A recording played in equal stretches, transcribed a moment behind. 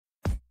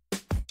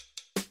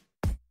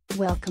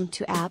Welcome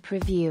to App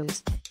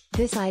Reviews.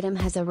 This item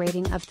has a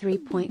rating of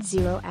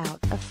 3.0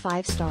 out of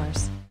 5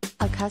 stars.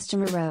 A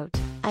customer wrote,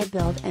 I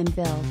build and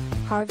build,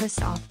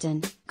 harvest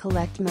often,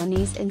 collect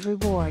monies and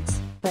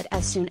rewards, but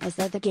as soon as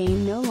the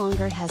game no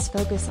longer has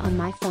focus on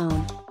my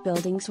phone,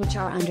 buildings which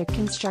are under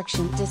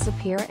construction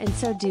disappear and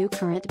so do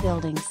current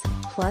buildings,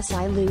 plus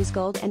I lose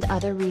gold and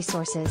other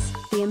resources,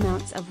 the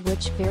amounts of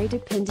which vary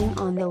depending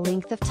on the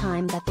length of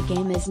time that the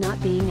game is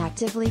not being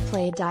actively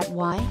played.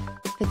 Why?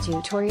 The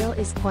tutorial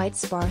is quite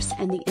sparse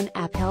and the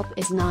in-app help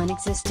is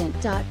non-existent.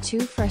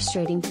 Too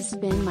frustrating to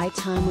spend my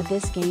time with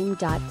this game.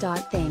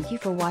 Thank you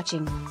for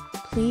watching.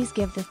 Please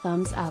give the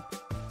thumbs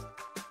up.